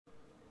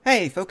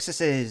Hey folks,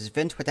 this is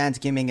Vint with Dad's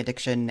Gaming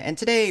Addiction, and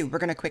today we're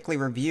going to quickly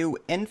review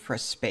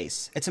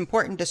Infraspace. It's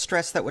important to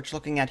stress that what you're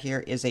looking at here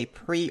is a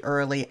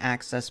pre-early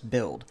access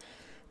build.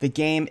 The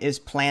game is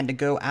planned to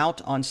go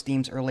out on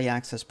Steam's early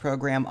access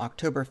program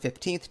October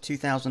 15th,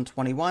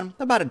 2021,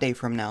 about a day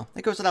from now.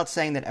 It goes without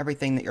saying that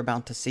everything that you're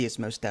about to see is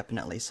most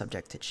definitely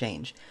subject to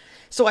change.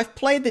 So I've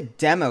played the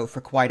demo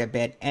for quite a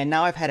bit, and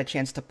now I've had a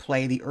chance to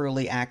play the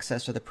early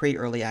access or the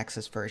pre-early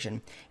access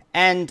version.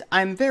 And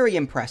I'm very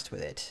impressed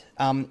with it.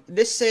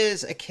 This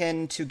is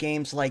akin to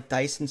games like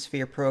Dyson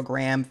Sphere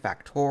Program,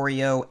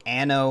 Factorio,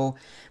 Anno,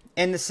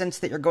 in the sense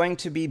that you're going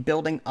to be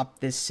building up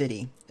this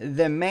city.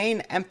 The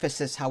main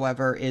emphasis,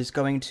 however, is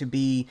going to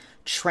be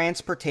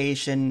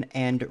transportation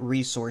and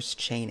resource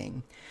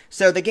chaining.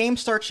 So the game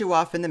starts you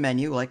off in the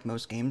menu, like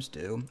most games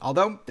do,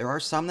 although there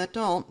are some that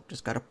don't,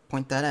 just gotta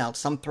point that out.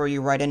 Some throw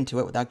you right into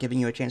it without giving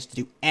you a chance to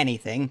do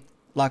anything.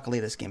 Luckily,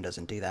 this game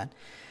doesn't do that.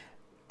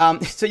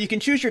 So you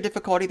can choose your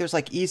difficulty. There's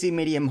like easy,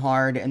 medium,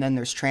 hard, and then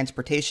there's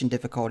transportation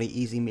difficulty,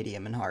 easy,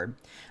 medium, and hard.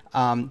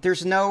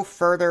 There's no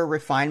further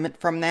refinement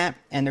from that,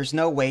 and there's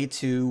no way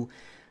to,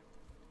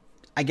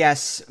 I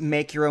guess,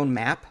 make your own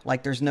map.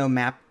 Like there's no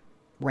map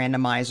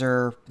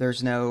randomizer.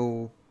 There's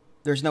no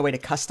way to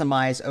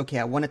customize, okay,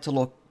 I want it to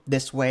look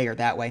this way or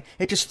that way.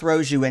 It just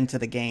throws you into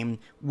the game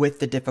with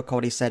the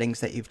difficulty settings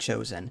that you've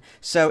chosen.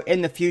 So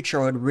in the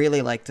future, I would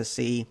really like to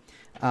see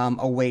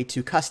a way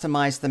to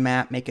customize the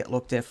map, make it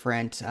look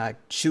different,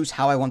 choose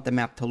how I want the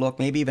map to look,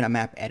 maybe even a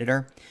map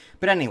editor.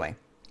 But anyway,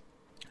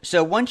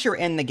 so once you're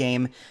in the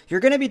game, you're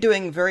going to be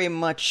doing very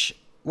much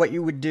what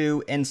you would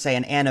do in, say,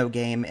 an Anno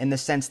game, in the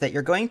sense that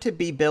you're going to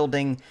be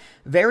building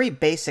very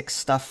basic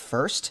stuff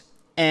first,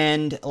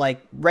 and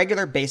like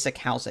regular basic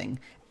housing.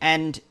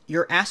 And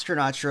your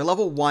astronauts, your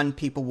level 1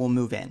 people will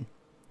move in.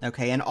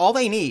 Okay, and all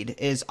they need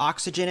is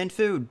oxygen and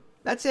food.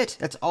 That's it.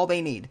 That's all they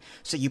need.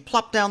 So you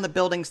plop down the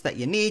buildings that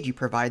you need. You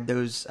provide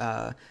those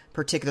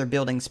particular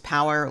buildings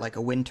power, like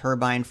a wind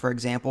turbine, for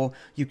example.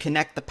 You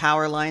connect the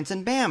power lines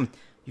and bam,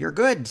 you're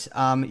good.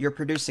 You're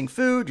producing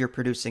food. You're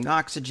producing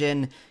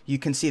oxygen. You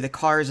can see the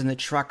cars and the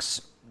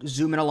trucks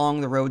zooming along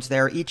the roads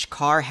there. Each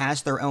car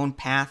has their own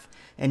path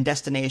and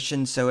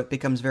destination, so it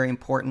becomes very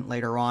important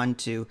later on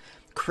to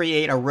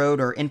create a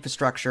road or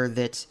infrastructure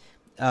that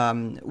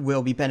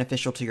will be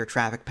beneficial to your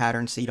traffic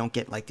patterns so you don't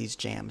get like these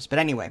jams. But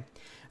anyway,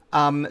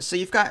 so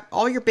you've got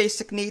all your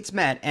basic needs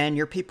met and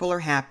your people are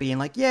happy and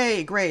like,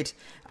 yay, great.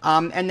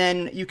 And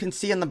then you can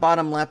see in the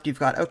bottom left, you've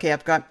got, okay,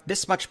 I've got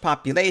this much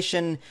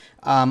population,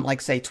 like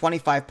say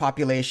 25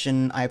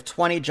 population. I have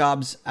 20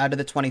 jobs out of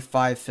the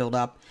 25 filled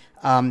up.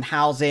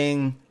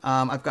 Housing,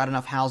 I've got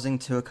enough housing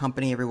to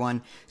accompany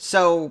everyone.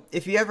 So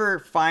if you ever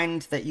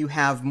find that you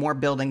have more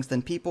buildings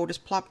than people,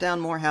 just plop down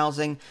more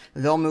housing.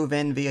 They'll move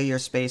in via your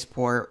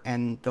spaceport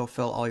and they'll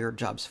fill all your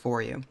jobs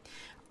for you.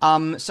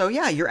 So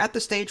yeah, you're at the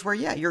stage where,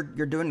 yeah, you're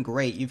doing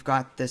great. You've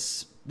got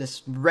this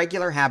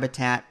regular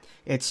habitat.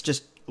 It's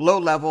just low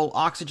level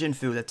oxygen,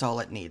 food. That's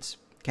all it needs.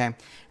 Okay.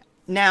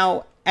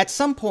 Now, at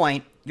some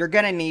point, you're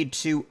going to need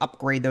to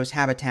upgrade those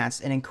habitats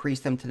and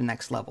increase them to the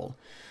next level.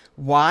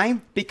 Why?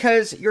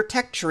 Because your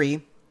tech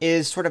tree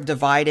is sort of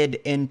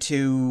divided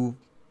into,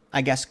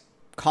 I guess,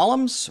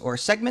 columns or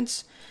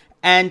segments,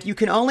 and you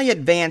can only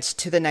advance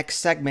to the next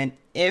segment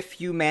if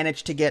you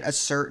manage to get a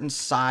certain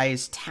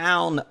size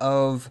town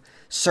of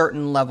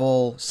certain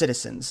level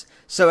citizens.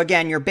 So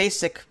again, your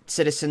basic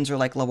citizens are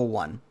like level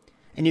 1,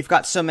 and you've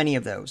got so many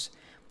of those.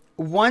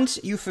 Once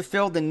you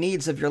fulfill the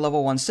needs of your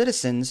level 1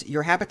 citizens,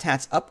 your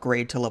habitats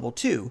upgrade to level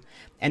 2.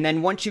 And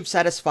then once you've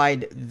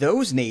satisfied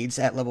those needs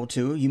at level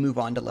 2, you move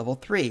on to level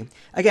 3.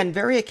 Again,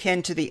 very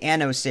akin to the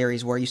Anno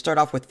series, where you start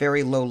off with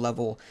very low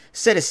level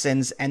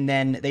citizens, and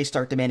then they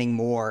start demanding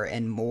more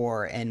and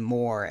more and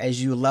more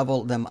as you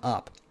level them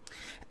up.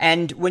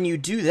 And when you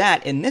do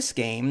that in this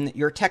game,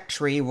 your tech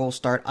tree will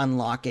start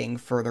unlocking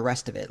for the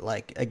rest of it.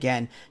 Like,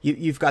 again,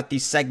 you've got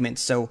these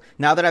segments. So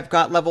now that I've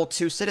got level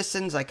 2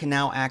 citizens, I can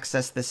now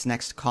access this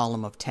next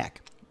column of tech.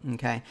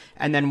 Okay.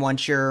 And then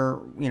once you're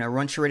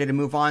ready to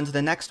move on to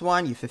the next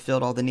one, you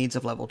fulfilled all the needs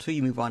of level 2,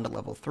 you move on to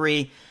level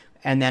 3.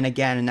 And then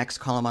again, the next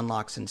column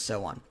unlocks and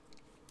so on.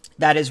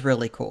 That is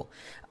really cool.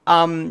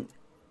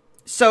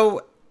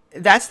 So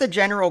that's the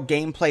general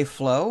gameplay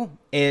flow,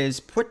 is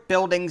put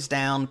buildings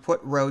down,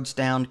 put roads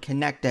down,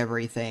 connect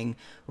everything,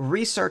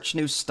 research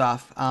new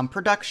stuff.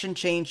 Production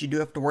change, you do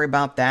have to worry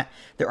about that.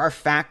 There are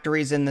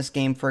factories in this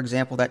game, for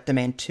example, that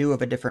demand 2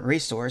 of a different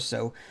resource,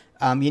 so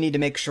you need to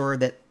make sure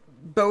that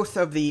both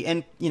of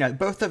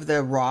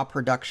the raw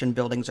production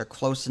buildings are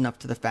close enough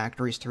to the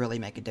factories to really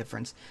make a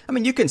difference. I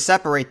mean, you can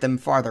separate them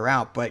farther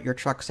out, but your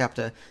trucks have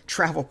to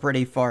travel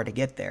pretty far to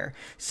get there.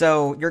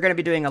 So you're going to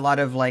be doing a lot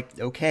of like,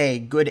 okay,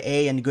 good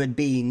A and good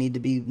B need to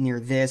be near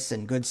this,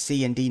 and good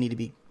C and D need to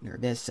be near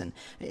this. And,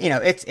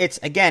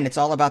 it's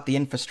all about the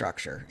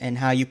infrastructure and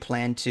how you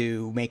plan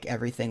to make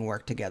everything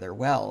work together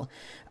well.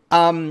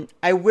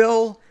 I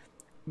will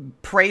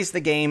praise the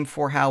game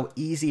for how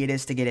easy it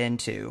is to get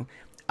into.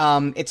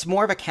 It's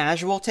more of a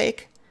casual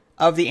take.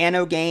 of the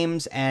Anno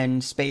games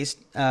and Space,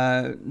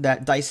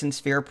 that Dyson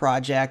Sphere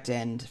project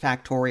and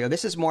Factorio,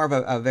 this is more of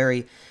a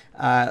very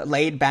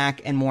laid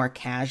back and more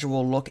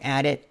casual look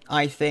at it,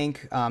 I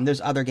think.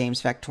 There's other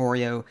games,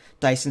 Factorio,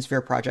 Dyson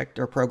Sphere project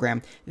or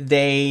program,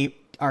 they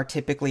are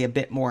typically a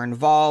bit more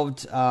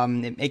involved.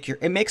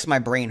 It makes my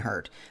brain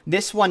hurt.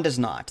 This one does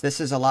not. This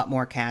is a lot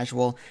more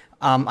casual.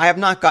 I have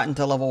not gotten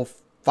to level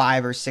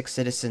 5 or 6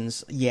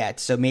 citizens yet,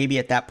 so maybe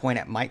at that point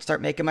it might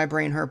start making my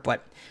brain hurt,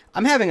 but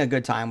I'm having a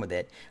good time with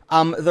it.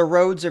 The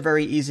roads are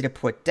very easy to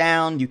put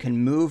down. You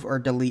can move or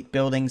delete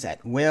buildings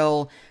at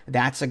will.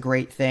 That's a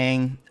great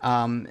thing.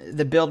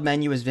 The build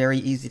menu is very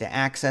easy to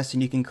access,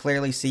 and you can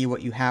clearly see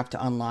what you have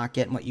to unlock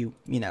it and what you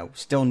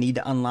still need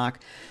to unlock.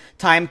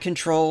 Time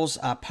controls,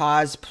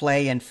 pause,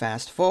 play, and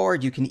fast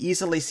forward. You can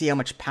easily see how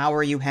much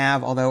power you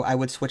have, although I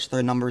would switch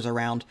the numbers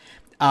around.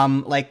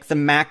 Like the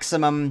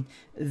maximum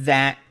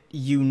that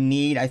you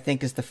need, I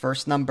think, is the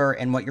first number,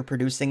 and what you're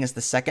producing is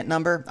the second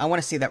number. I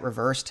want to see that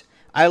reversed.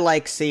 I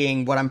like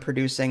seeing what I'm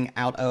producing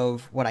out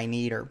of what I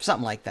need, or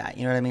something like that.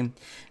 You know what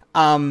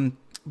I mean?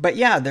 But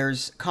yeah,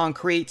 there's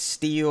concrete,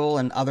 steel,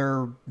 and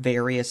other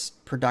various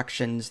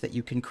productions that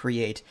you can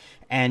create,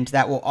 and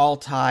that will all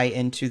tie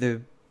into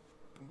the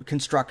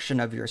construction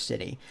of your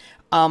city.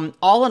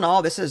 All in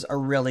all, this is a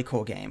really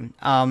cool game.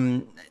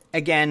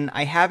 Again,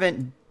 I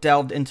haven't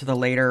delved into the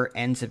later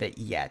ends of it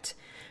yet,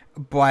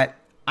 but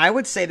I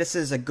would say this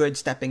is a good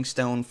stepping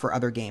stone for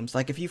other games.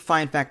 Like if you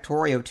find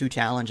Factorio too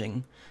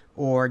challenging,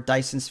 or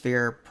Dyson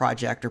Sphere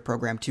project or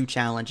program too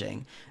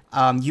challenging,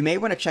 you may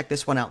want to check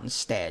this one out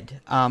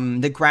instead.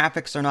 The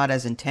graphics are not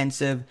as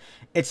intensive.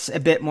 It's a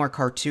bit more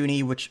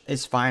cartoony, which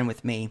is fine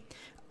with me.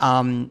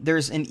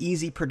 There's an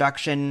easy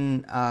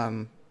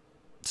production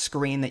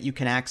screen that you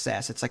can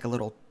access. It's like a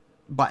little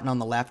button on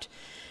the left,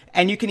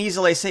 and you can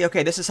easily say,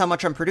 okay, this is how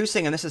much I'm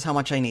producing and this is how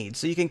much I need.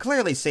 So you can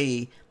clearly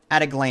see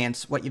at a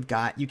glance what you've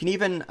got. You can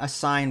even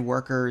assign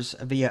workers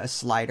via a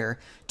slider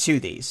to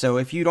these. So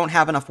if you don't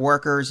have enough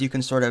workers, you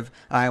can sort of,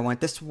 I want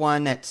this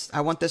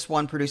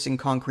one producing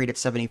concrete at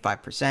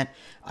 75%.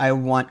 I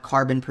want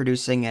carbon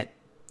producing at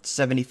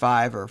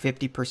 75 or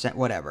 50%,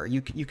 whatever.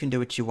 You can do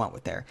what you want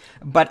with there.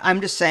 But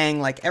I'm just saying,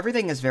 like,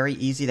 everything is very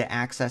easy to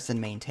access and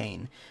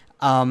maintain.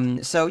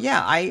 So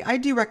yeah, I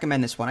do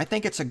recommend this one. I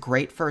think it's a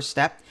great first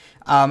step.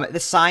 The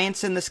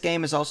science in this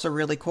game is also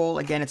really cool.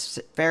 Again, it's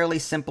fairly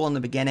simple in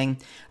the beginning.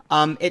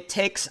 It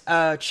takes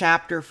a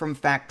chapter from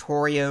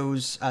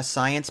Factorio's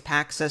science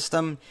pack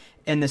system,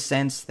 in the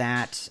sense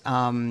that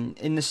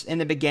in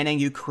the beginning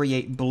you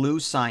create blue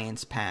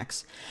science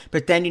packs,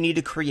 but then you need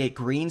to create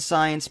green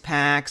science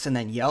packs, and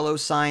then yellow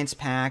science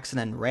packs, and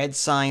then red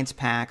science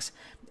packs.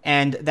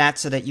 And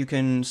that's so that you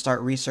can start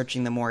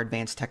researching the more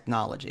advanced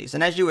technologies.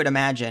 And as you would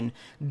imagine,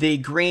 the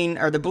green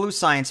or the blue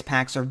science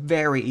packs are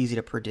very easy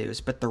to produce,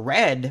 but the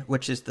red,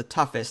 which is the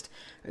toughest,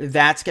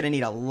 that's going to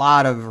need a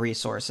lot of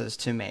resources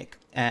to make.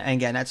 And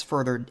again, that's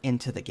further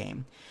into the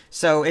game.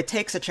 So it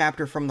takes a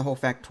chapter from the whole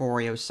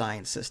Factorio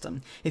science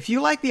system. If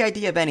you like the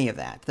idea of any of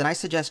that, then I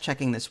suggest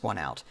checking this one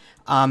out.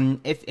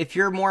 If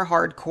you're more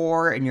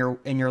hardcore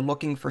and you're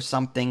looking for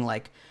something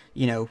like,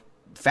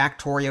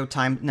 Factorio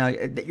time, no,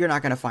 you're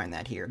not going to find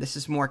that here. This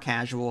is more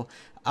casual.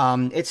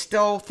 It's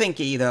still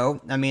thinky,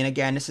 though. I mean,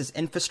 again, this is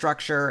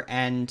infrastructure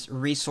and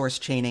resource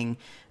chaining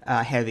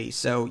heavy.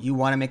 So you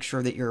want to make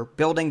sure that you're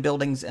building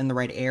buildings in the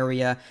right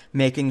area,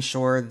 making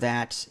sure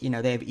that,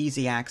 they have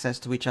easy access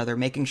to each other,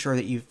 making sure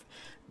that you've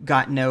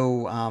got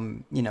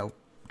no,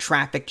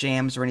 traffic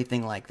jams or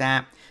anything like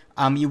that.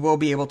 You will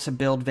be able to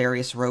build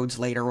various roads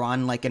later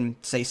on, like in,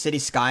 say, City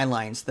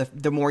Skylines.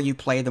 The more you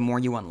play, the more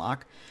you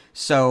unlock.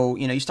 So,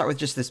 you start with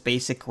just this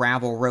basic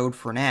gravel road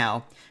for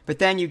now, but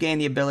then you gain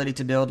the ability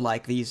to build,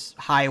 like, these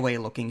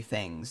highway-looking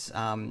things.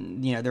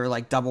 They're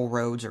like double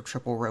roads or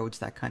triple roads,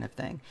 that kind of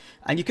thing.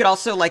 And you could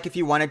also, like, if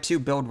you wanted to,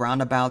 build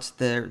roundabouts.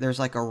 There's,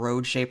 like, a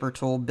road shaper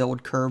tool,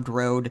 build curved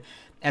road,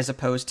 as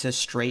opposed to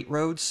straight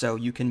roads, so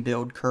you can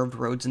build curved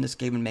roads in this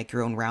game and make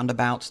your own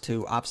roundabouts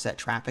to offset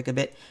traffic a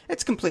bit.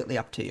 It's completely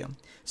up to you.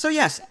 So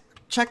yes,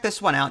 check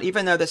this one out.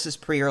 Even though this is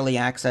pre-early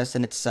access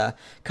and it's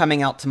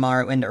coming out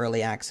tomorrow into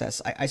early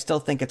access, I still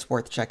think it's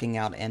worth checking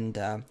out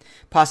and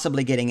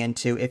possibly getting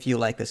into if you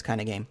like this kind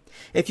of game.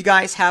 If you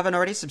guys haven't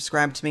already,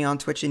 subscribe to me on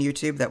Twitch and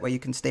YouTube. That way you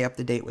can stay up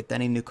to date with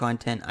any new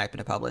content I happen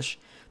to publish.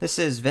 This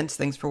is Vince.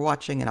 Thanks for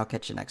watching, and I'll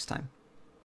catch you next time.